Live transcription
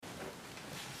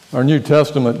Our New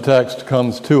Testament text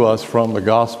comes to us from the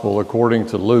Gospel according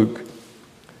to Luke,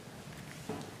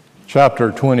 chapter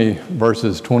 20,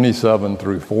 verses 27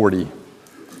 through 40.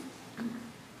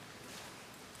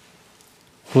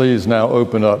 Please now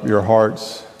open up your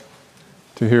hearts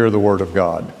to hear the Word of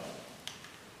God.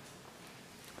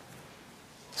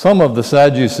 Some of the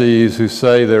Sadducees who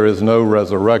say there is no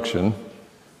resurrection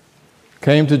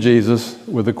came to Jesus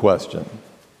with a question.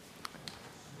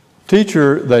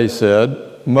 "Teacher," they said,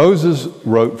 "Moses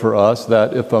wrote for us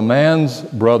that if a man's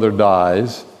brother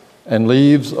dies and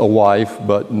leaves a wife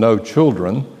but no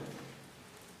children,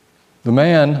 the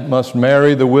man must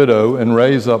marry the widow and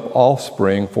raise up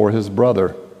offspring for his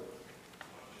brother.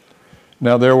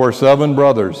 Now there were 7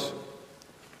 brothers.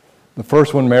 The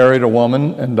first one married a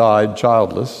woman and died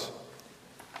childless,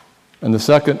 and the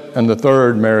second and the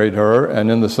third married her,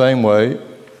 and in the same way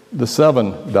the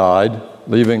 7 died,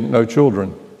 leaving no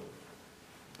children.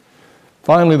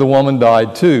 Finally, the woman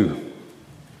died too.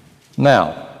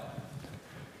 Now,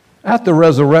 at the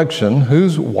resurrection,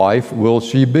 whose wife will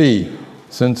she be,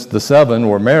 since the 7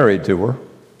 were married to her?"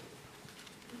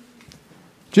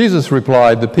 Jesus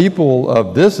replied, "The people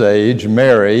of this age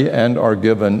marry and are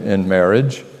given in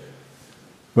marriage,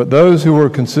 but those who are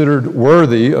considered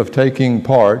worthy of taking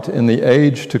part in the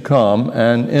age to come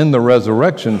and in the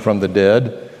resurrection from the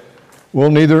dead will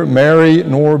neither marry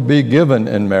nor be given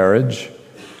in marriage,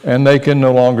 and they can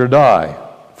no longer die,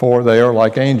 for they are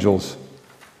like angels.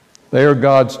 They are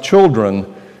God's children,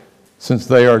 since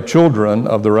they are children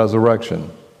of the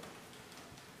resurrection.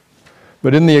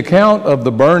 But in the account of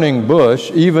the burning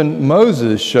bush, even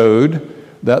Moses showed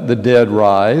that the dead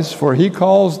rise, for he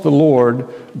calls the Lord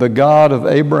the God of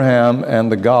Abraham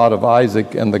and the God of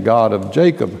Isaac and the God of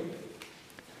Jacob.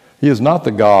 He is not the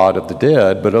God of the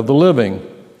dead, but of the living,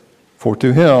 for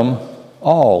to him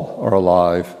all are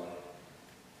alive."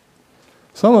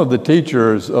 Some of the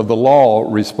teachers of the law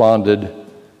responded,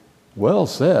 "Well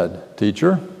said,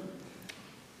 teacher."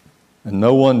 And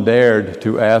no one dared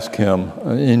to ask him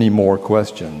any more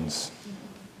questions.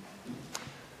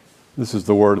 This is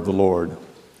the word of the Lord.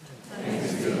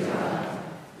 Thanks be to God.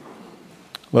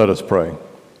 Let us pray.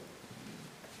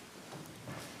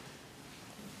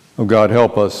 Oh God,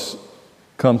 help us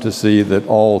come to see that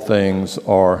all things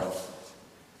are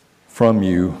from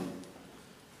you,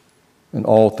 and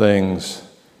all things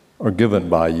are given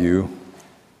by you,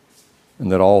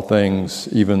 and that all things,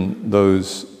 even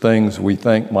those things we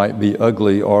think might be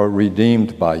ugly, are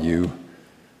redeemed by you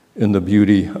in the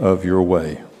beauty of your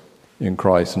way. In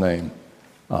Christ's name,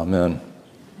 amen.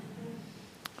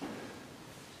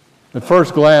 At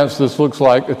first glance, this looks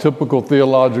like a typical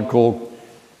theological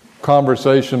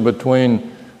conversation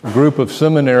between a group of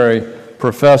seminary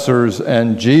professors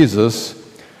and Jesus,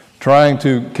 trying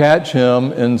to catch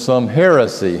him in some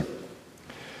heresy.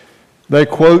 They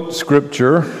quote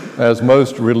scripture, as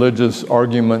most religious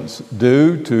arguments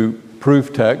do, to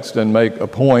proof text and make a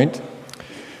point.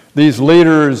 These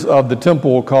leaders of the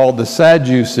temple, called the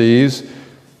Sadducees,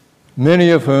 many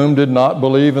of whom did not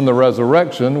believe in the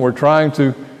resurrection, were trying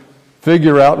to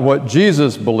figure out what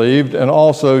Jesus believed and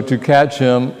also to catch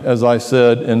him, as I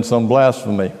said, in some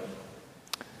blasphemy.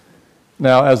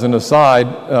 Now, as an aside,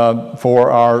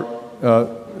 for our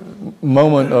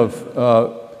moment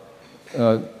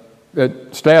of at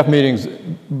staff meetings,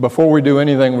 before we do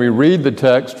anything, we read the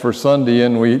text for Sunday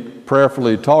and we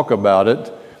prayerfully talk about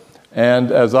it. And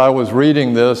as I was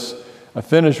reading this, I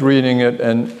finished reading it,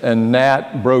 and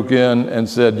Nat broke in and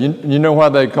said, you know why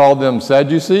they called them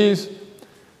Sadducees?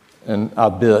 And I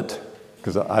bit,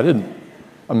 because I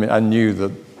knew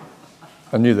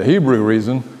the Hebrew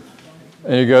reason.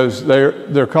 And he goes,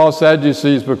 they're called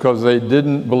Sadducees because they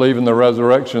didn't believe in the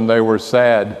resurrection. They were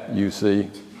sad, you see.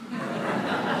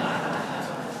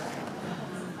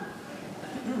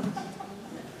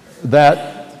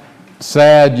 That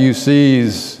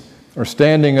Sadducees are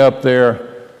standing up there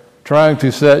trying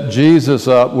to set Jesus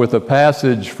up with a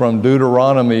passage from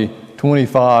Deuteronomy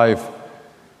 25,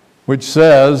 which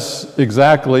says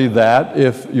exactly that.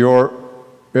 If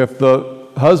the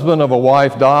husband of a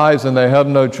wife dies and they have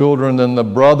no children, then the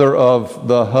brother of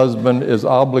the husband is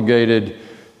obligated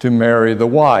to marry the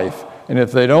wife. And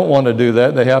if they don't want to do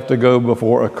that, they have to go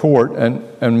before a court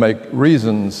and make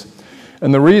reasons.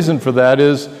 And the reason for that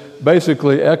is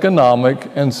basically economic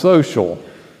and social.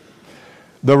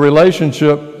 The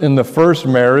relationship in the first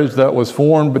marriage that was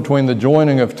formed between the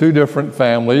joining of 2 different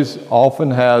families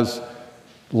often has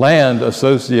land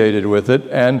associated with it,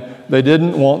 and they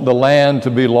didn't want the land to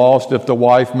be lost if the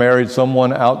wife married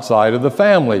someone outside of the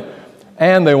family.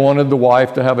 And they wanted the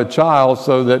wife to have a child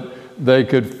so that they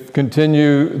could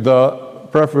continue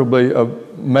preferably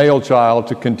male child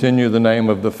to continue the name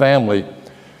of the family.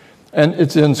 And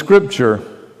it's in Scripture.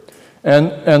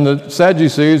 And the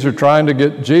Sadducees are trying to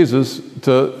get Jesus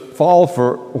to fall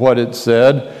for what it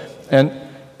said. And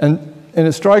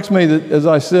it strikes me that, as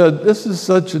I said, this is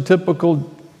such a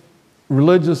typical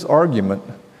religious argument.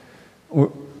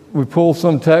 We pull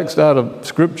some text out of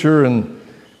Scripture and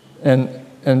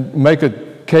make a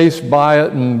case by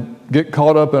it and get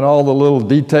caught up in all the little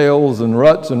details and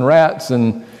ruts and rats,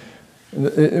 and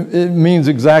it means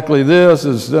exactly this,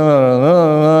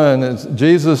 and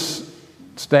Jesus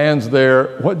stands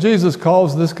there. What Jesus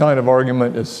calls this kind of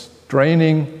argument is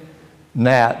straining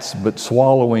gnats but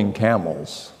swallowing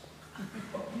camels.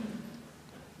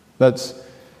 That's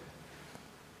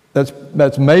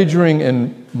majoring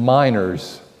in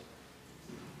minors.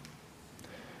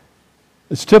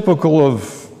 It's typical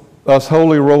of us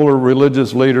holy roller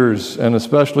religious leaders, and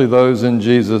especially those in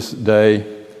Jesus'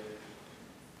 day,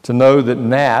 to know that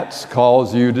gnats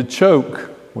cause you to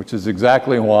choke, which is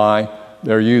exactly why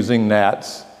they're using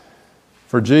gnats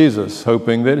for Jesus,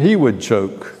 hoping that he would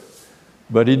choke.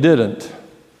 But he didn't.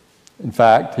 In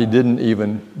fact, he didn't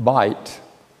even bite.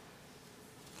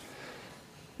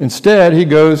 Instead, he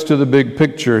goes to the big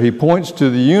picture. He points to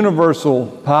the universal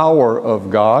power of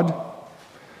God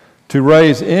to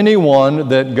raise anyone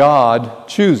that God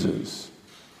chooses.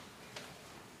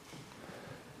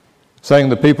 Saying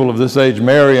the people of this age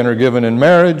marry and are given in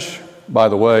marriage. By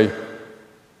the way,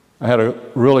 I had a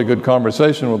really good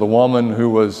conversation with a woman who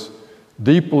was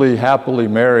deeply, happily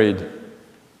married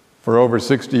for over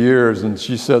 60 years, and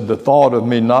she said, the thought of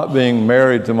me not being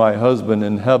married to my husband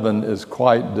in heaven is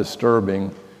quite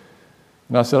disturbing.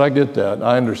 And I said, I get that.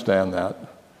 I understand that.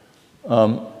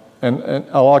 And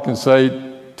all I can say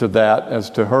to that,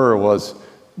 as to her, was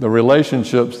the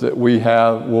relationships that we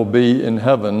have will be in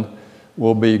heaven,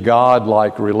 will be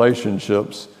God-like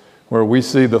relationships where we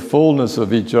see the fullness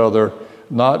of each other,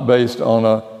 not based on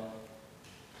a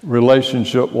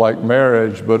relationship like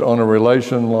marriage, but on a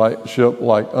relationship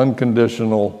like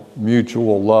unconditional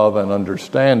mutual love and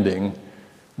understanding,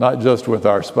 not just with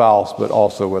our spouse, but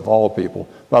also with all people.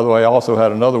 By the way, I also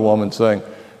had another woman saying,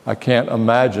 I can't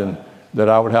imagine that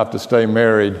I would have to stay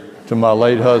married to my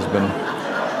late husband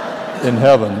in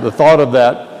heaven. The thought of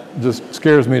that just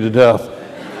scares me to death.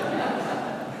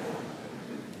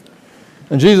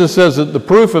 And Jesus says that the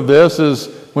proof of this is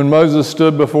when Moses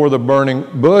stood before the burning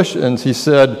bush and he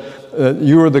said,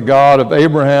 you are the God of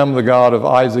Abraham, the God of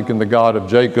Isaac, and the God of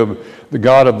Jacob, the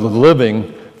God of the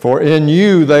living, for in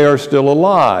you they are still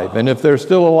alive. And if they're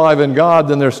still alive in God,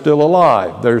 then they're still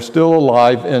alive. They're still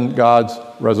alive in God's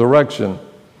resurrection.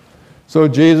 So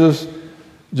Jesus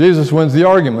wins the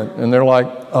argument, and they're like,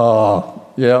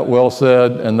 yeah, well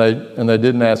said, and they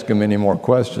didn't ask him any more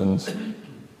questions.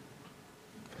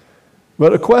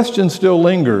 But a question still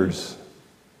lingers.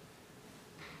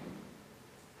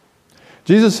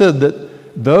 Jesus said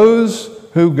that those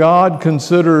who God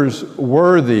considers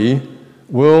worthy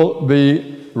will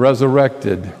be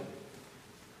resurrected.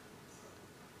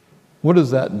 What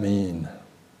does that mean?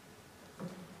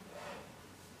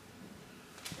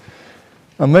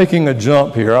 I'm making a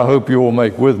jump here. I hope you will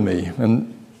make with me.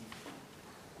 And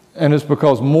it's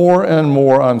because more and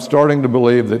more I'm starting to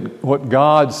believe that what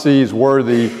God sees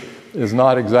worthy is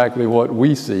not exactly what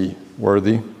we see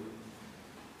worthy.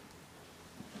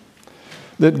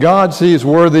 That God sees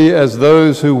worthy as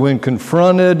those who, when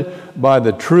confronted by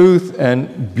the truth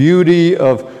and beauty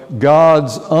of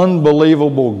God's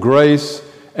unbelievable grace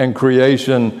and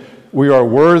creation, we are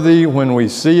worthy when we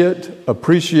see it,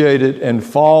 appreciate it, and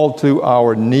fall to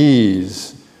our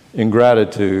knees in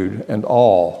gratitude and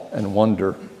awe and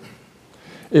wonder.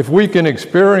 If we can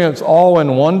experience awe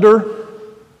and wonder,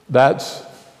 that's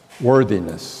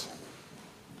worthiness.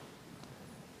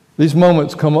 These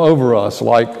moments come over us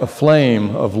like a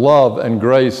flame of love and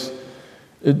grace.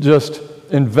 It just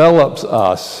envelops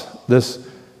us, this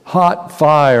hot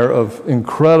fire of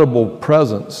incredible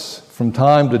presence from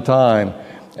time to time.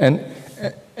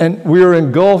 And we are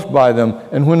engulfed by them.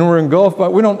 And when we're engulfed by,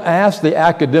 we don't ask the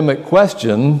academic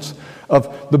questions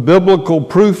of the biblical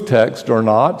proof text or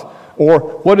not, or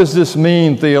what does this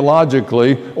mean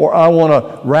theologically, or I want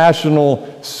a rational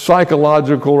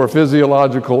psychological or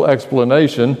physiological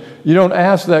explanation. You don't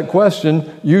ask that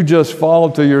question, you just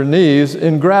fall to your knees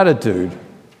in gratitude.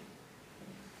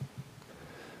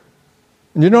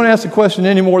 And you don't ask the question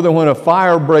any more than when a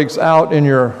fire breaks out in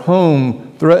your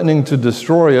home threatening to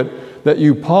destroy it, that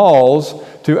you pause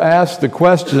to ask the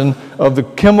question of the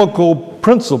chemical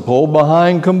principle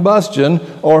behind combustion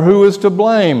or who is to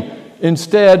blame.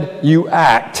 Instead, you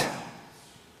act.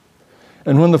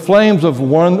 And when the flames of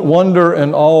wonder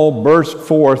and awe burst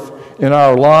forth in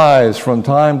our lives from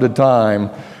time to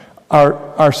time,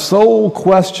 our sole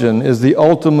question is the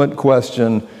ultimate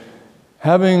question.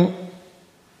 Having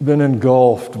been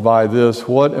engulfed by this,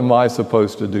 what am I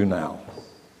supposed to do now?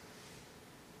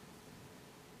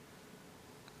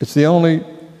 It's the only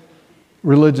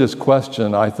religious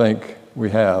question I think we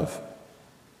have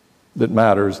that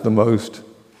matters the most.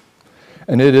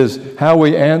 And it is how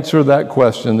we answer that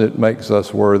question that makes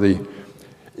us worthy.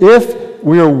 If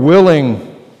we are willing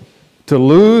to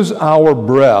lose our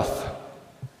breath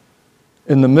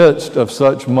in the midst of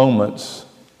such moments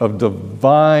of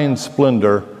divine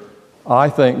splendor, I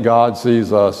think God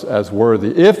sees us as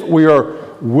worthy. If we are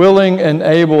willing and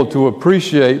able to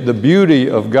appreciate the beauty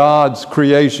of God's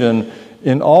creation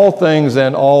in all things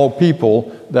and all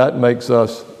people, that makes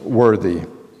us worthy.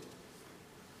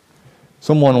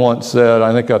 Someone once said,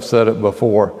 I think I've said it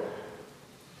before,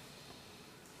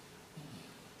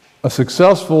 a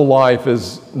successful life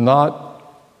is not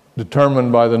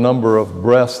determined by the number of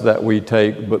breaths that we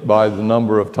take, but by the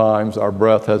number of times our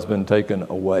breath has been taken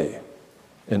away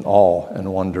in awe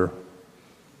and wonder.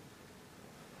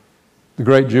 The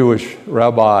great Jewish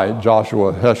rabbi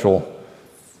Joshua Heschel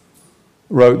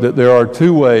wrote that there are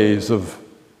two ways of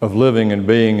living and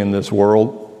being in this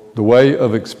world, the way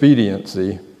of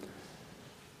expediency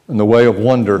and the way of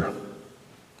wonder.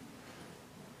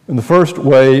 In the first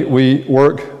way, we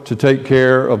work to take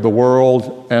care of the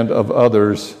world and of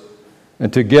others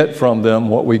and to get from them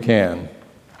what we can.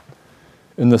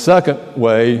 In the second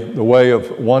way, the way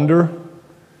of wonder,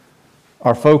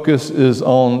 our focus is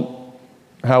on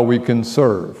how we can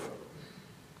serve.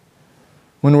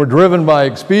 When we're driven by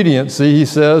expediency, he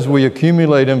says we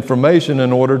accumulate information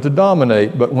in order to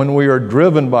dominate. But when we are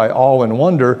driven by awe and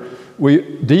wonder,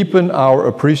 we deepen our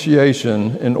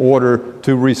appreciation in order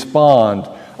to respond.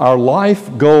 Our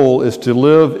life goal is to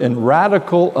live in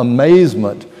radical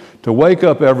amazement, to wake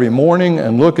up every morning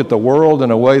and look at the world in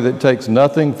a way that takes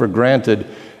nothing for granted.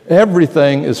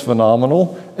 Everything is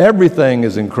phenomenal. Everything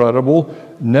is incredible.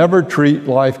 Never treat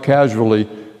life casually.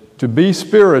 To be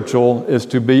spiritual is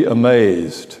to be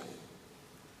amazed.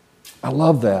 I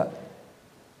love that.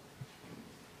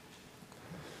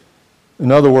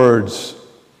 In other words,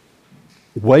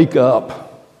 wake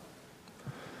up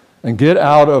and get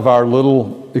out of our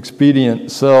little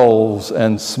expedient selves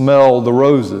and smell the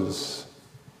roses.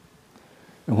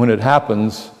 And when it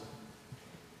happens,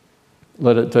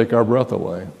 let it take our breath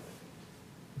away.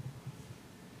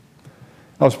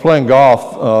 I was playing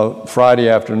golf Friday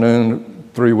afternoon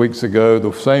 3 weeks ago,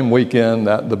 the same weekend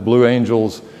that the Blue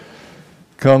Angels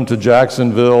come to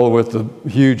Jacksonville with the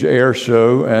huge air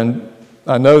show, and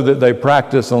I know that they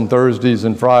practice on Thursdays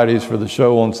and Fridays for the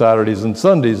show on Saturdays and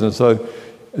Sundays, and so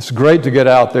it's great to get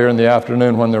out there in the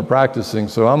afternoon when they're practicing.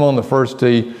 So I'm on the first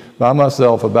tee by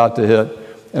myself about to hit,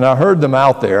 and I heard them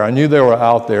out there. I knew they were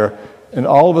out there, and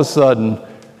all of a sudden,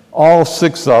 all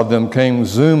 6 of them came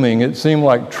zooming. It seemed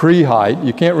like tree height.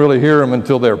 You can't really hear them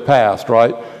until they're past,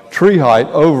 right? Tree height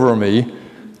over me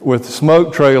with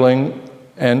smoke trailing,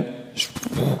 and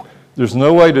there's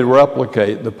no way to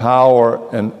replicate the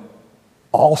power and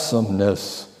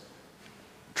awesomeness,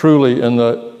 truly in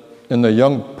the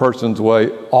young person's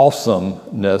way,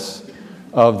 awesomeness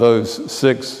of those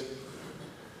 6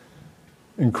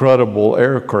 incredible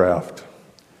aircraft.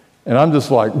 And I'm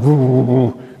just like,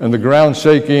 woo, and the ground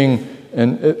shaking,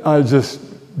 and I was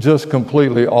just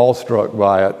completely awestruck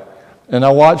by it. And I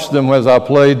watched them as I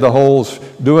played the holes,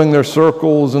 doing their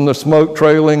circles and the smoke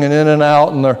trailing and in and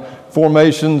out and their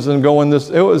formations and going this.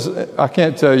 It was, I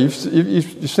can't tell you,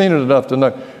 you've seen it enough to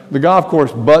know. The golf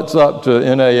course butts up to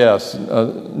NAS,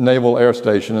 Naval Air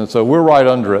Station, and so we're right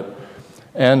under it.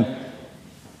 And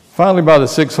finally, by the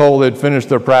 6th hole, they'd finished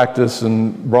their practice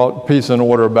and brought peace and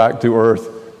order back to earth.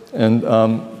 And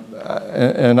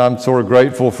I'm sort of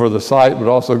grateful for the sight, but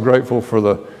also grateful for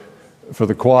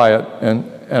the quiet.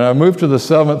 And I moved to the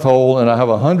 7th hole, and I have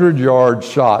a 100-yard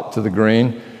shot to the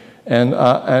green. And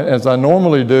as I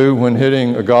normally do when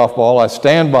hitting a golf ball, I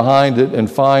stand behind it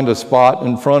and find a spot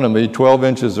in front of me, 12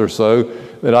 inches or so,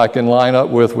 that I can line up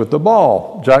with the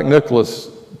ball. Jack Nicklaus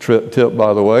tip,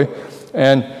 by the way.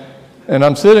 And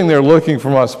I'm sitting there looking for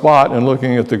my spot and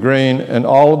looking at the green, and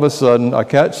all of a sudden I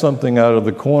catch something out of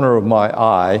the corner of my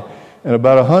eye, and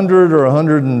about 100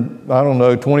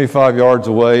 or 25 yards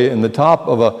away in the top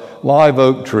of a live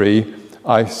oak tree,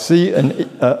 I see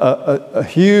a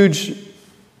huge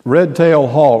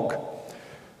red-tailed hawk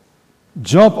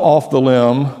jump off the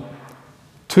limb,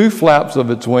 2 flaps of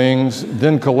its wings,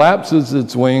 then collapses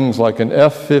its wings like an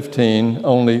F-15,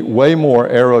 only way more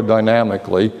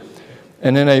aerodynamically,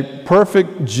 and in a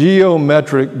perfect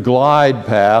geometric glide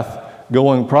path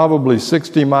going probably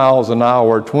 60 miles an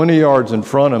hour, 20 yards in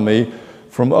front of me.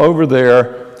 From over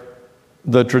there,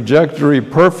 the trajectory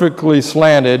perfectly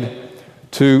slanted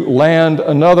to land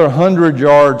another 100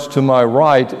 yards to my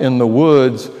right in the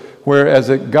woods, where as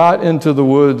it got into the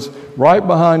woods, right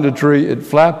behind a tree, it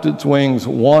flapped its wings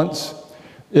once,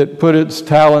 it put its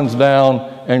talons down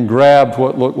and grabbed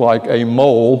what looked like a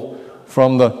mole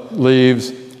from the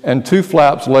leaves, and 2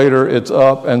 flaps later, it's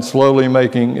up and slowly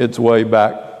making its way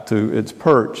back to its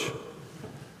perch.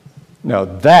 Now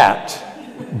that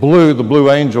blew the Blue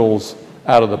Angels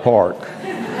out of the park.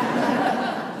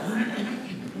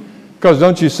 Because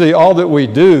don't you see, all that we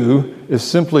do is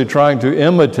simply trying to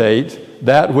imitate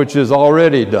that which is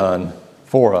already done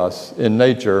for us in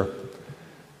nature.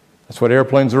 That's what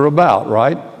airplanes are about,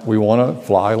 right? We want to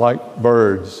fly like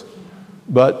birds.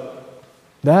 But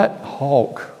that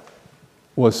hawk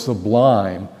was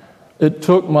sublime. It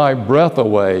took my breath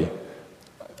away.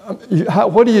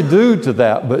 What do you do to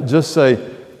that but just say,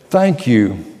 thank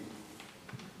you?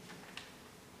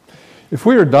 If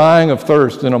we are dying of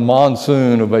thirst in a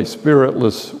monsoon of a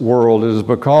spiritless world, it is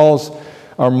because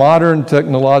our modern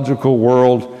technological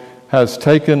world has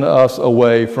taken us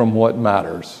away from what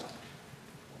matters.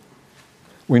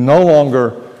 We no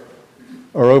longer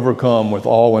are overcome with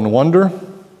awe and wonder,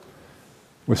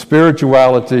 with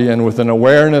spirituality, and with an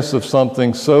awareness of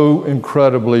something so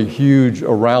incredibly huge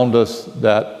around us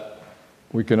that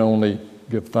we can only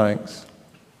give thanks.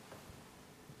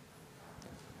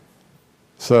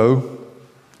 So,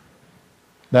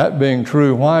 that being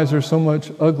true, why is there so much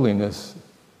ugliness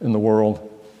in the world?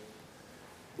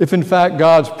 If in fact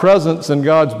God's presence and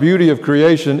God's beauty of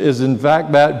creation is in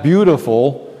fact that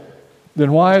beautiful,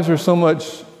 then why is there so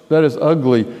much that is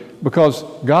ugly? Because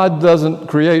God doesn't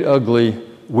create ugly,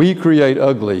 we create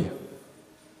ugly.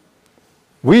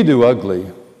 We do ugly.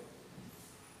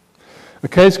 A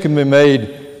case can be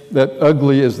made that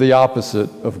ugly is the opposite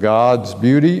of God's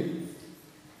beauty.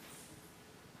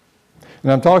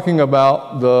 And I'm talking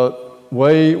about the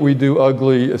way we do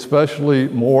ugly, especially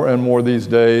more and more these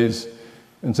days.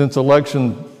 And since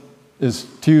election is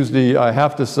Tuesday, I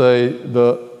have to say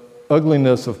the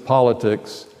ugliness of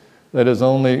politics that has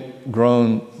only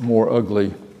grown more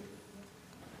ugly.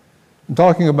 I'm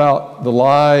talking about the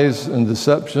lies and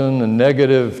deception and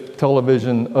negative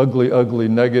television, ugly,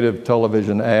 negative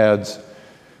television ads,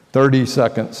 30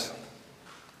 seconds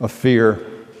of fear.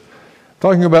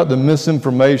 Talking about the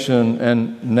misinformation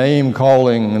and name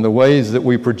calling and the ways that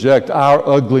we project our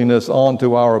ugliness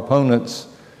onto our opponents.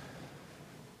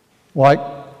 Like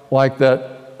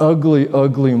that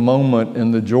ugly moment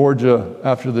in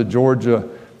after the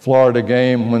Georgia-Florida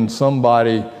game when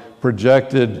somebody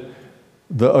projected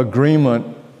the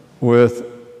agreement with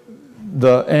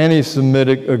the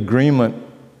anti-Semitic agreement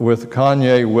with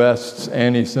Kanye West's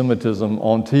anti-Semitism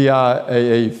on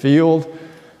TIAA Field.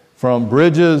 From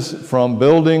bridges, from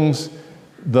buildings,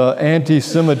 the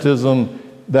anti-Semitism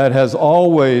that has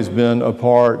always been a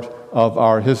part of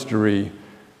our history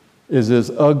is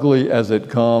as ugly as it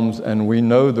comes, and we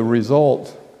know the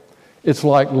result. It's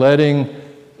like letting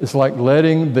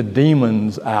the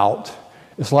demons out.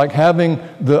 It's like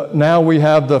now we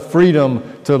have the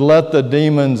freedom to let the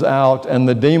demons out, and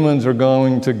the demons are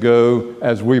going to go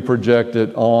as we project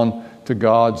it on to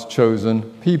God's chosen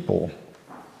people.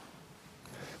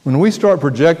 When we start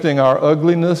projecting our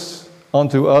ugliness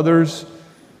onto others,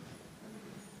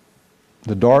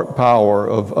 the dark power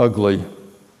of ugly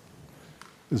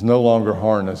is no longer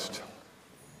harnessed.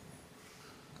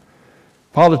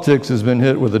 Politics has been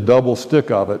hit with a double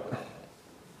stick of it.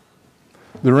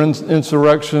 The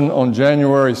insurrection on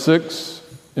January 6th,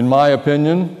 in my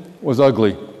opinion, was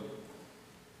ugly.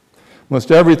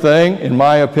 Most everything, in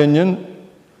my opinion,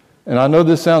 and I know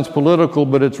this sounds political,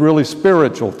 but it's really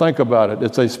spiritual. Think about it.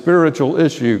 It's a spiritual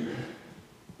issue.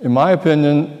 In my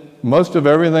opinion, most of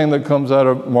everything that comes out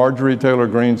of Marjorie Taylor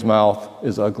Greene's mouth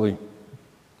is ugly.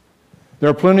 There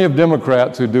are plenty of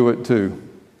Democrats who do it too.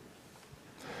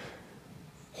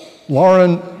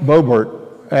 Lauren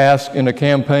Boebert asked in a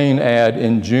campaign ad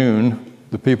in June,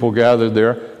 the people gathered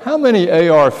there, how many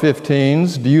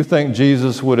AR-15s do you think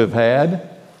Jesus would have had?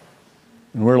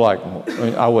 And we're like,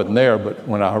 I wasn't there, but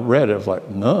when I read it, I was like,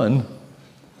 none.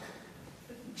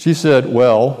 She said,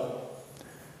 well,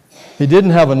 he didn't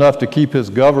have enough to keep his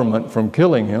government from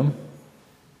killing him.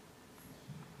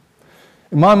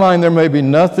 In my mind, there may be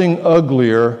nothing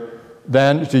uglier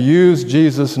than to use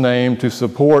Jesus' name to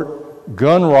support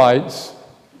gun rights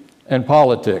and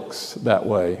politics that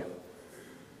way.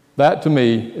 That, to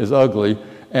me, is ugly,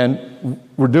 and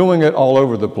we're doing it all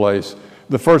over the place.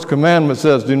 The first commandment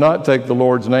says, do not take the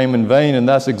Lord's name in vain, and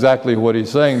that's exactly what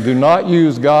he's saying. Do not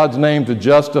use God's name to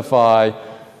justify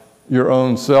your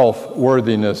own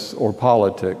self-worthiness or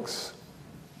politics.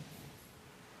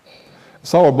 I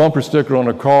saw a bumper sticker on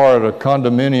a car at a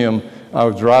condominium I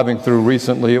was driving through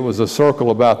recently. It was a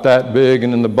circle about that big,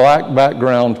 and in the black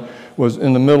background was,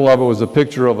 in the middle of it was a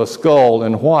picture of a skull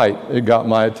in white. It got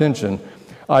my attention.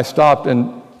 I stopped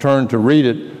and turned to read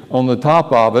it. On the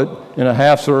top of it, in a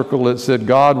half circle, it said,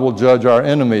 God will judge our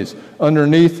enemies.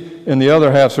 Underneath, in the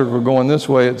other half circle going this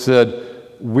way, it said,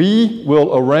 we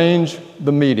will arrange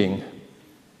the meeting.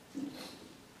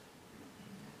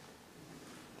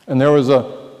 And there was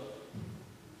a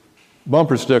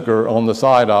bumper sticker on the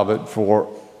side of it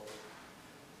for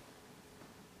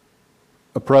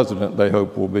a president they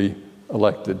hope will be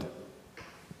elected.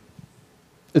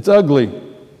 It's ugly.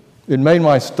 It made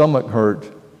my stomach hurt.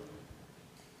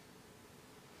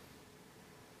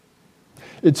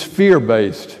 It's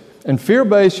fear-based. And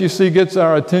fear-based, you see, gets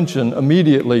our attention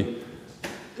immediately.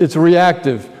 It's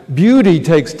reactive. Beauty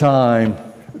takes time.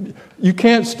 You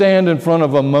can't stand in front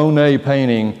of a Monet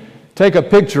painting, take a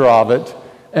picture of it,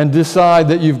 and decide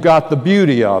that you've got the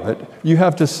beauty of it. You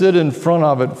have to sit in front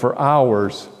of it for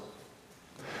hours.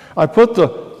 I put the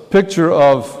picture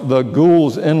of the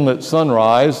Gould's Inlet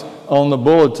sunrise on the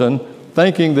bulletin,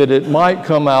 thinking that it might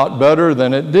come out better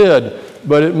than it did,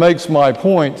 but it makes my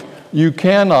point. You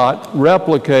cannot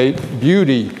replicate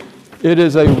beauty. It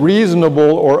is a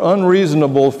reasonable or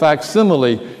unreasonable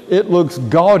facsimile. It looks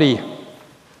gaudy,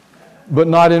 but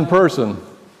not in person.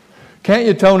 Can't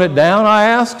you tone it down, I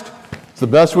asked? It's the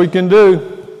best we can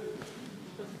do.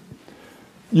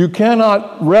 You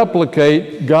cannot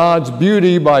replicate God's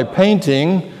beauty by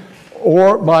painting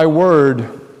or by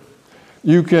word.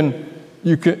 You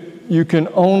can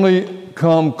only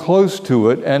come close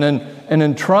to it, and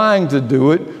in trying to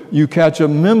do it, you catch a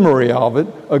memory of it,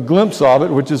 a glimpse of it,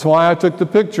 which is why I took the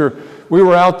picture. We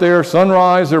were out there,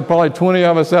 sunrise, there were probably 20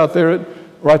 of us out there,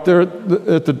 right there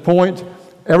at the point.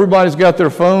 Everybody's got their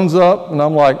phones up, and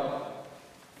I'm like,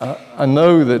 I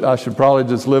know that I should probably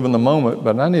just live in the moment,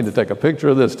 but I need to take a picture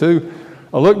of this too.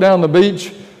 I looked down the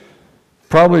beach,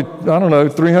 probably,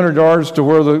 300 yards to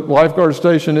where the lifeguard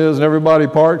station is, and everybody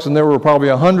parks, and there were probably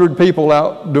 100 people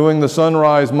out doing the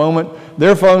sunrise moment.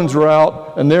 Their phones were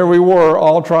out, and there we were,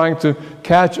 all trying to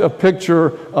catch a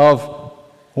picture of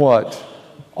what?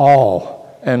 Awe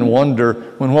and wonder,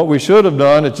 when what we should have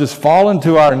done is just fallen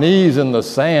to our knees in the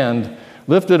sand,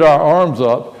 lifted our arms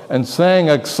up, and sang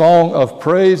a song of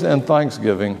praise and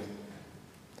thanksgiving.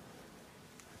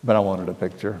 But I wanted a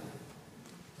picture.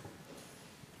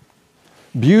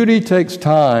 Beauty takes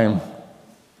time.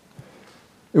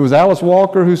 It was Alice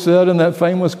Walker who said in that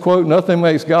famous quote, nothing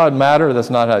makes God matter. That's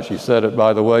not how she said it,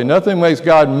 by the way. Nothing makes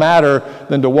God matter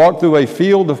than to walk through a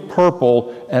field of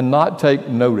purple and not take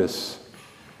notice.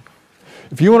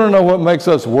 If you want to know what makes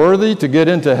us worthy to get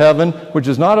into heaven, which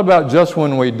is not about just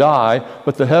when we die,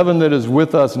 but the heaven that is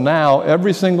with us now,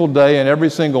 every single day and every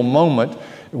single moment,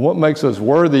 what makes us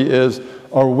worthy is,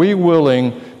 are we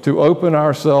willing to open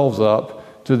ourselves up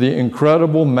to the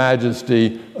incredible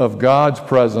majesty of God's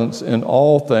presence in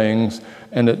all things,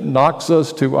 and it knocks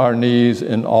us to our knees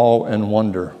in awe and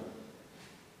wonder?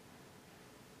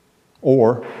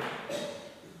 Or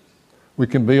we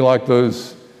can be like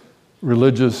those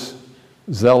religious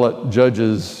zealot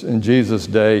judges in Jesus'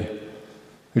 day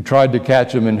who tried to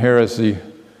catch him in heresy,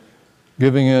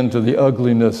 giving in to the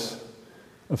ugliness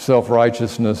of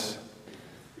self-righteousness.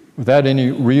 Without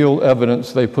any real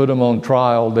evidence, they put him on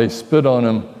trial, they spit on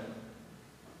him,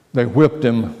 they whipped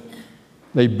him,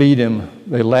 they beat him,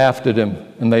 they laughed at him,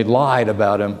 and they lied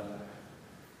about him.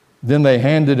 Then they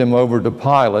handed him over to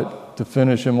Pilate to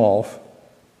finish him off,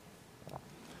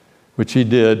 which he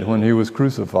did when he was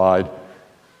crucified.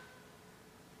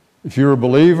 If you're a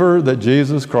believer that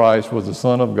Jesus Christ was the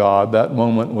Son of God, that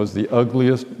moment was the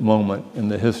ugliest moment in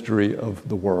the history of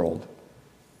the world,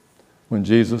 when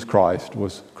Jesus Christ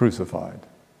was crucified.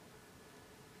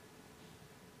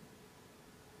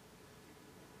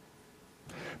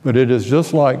 But it is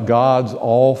just like God's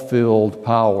all-filled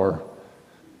power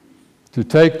to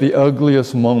take the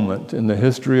ugliest moment in the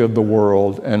history of the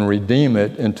world and redeem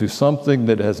it into something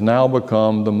that has now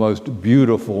become the most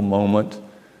beautiful moment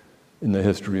in the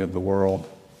history of the world.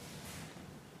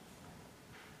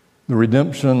 The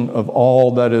redemption of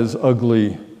all that is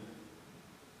ugly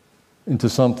into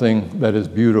something that is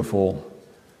beautiful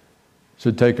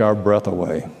should take our breath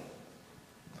away.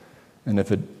 And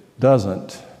if it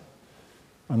doesn't,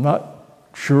 I'm not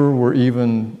sure we're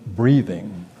even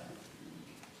breathing.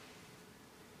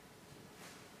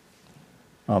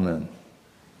 Amen.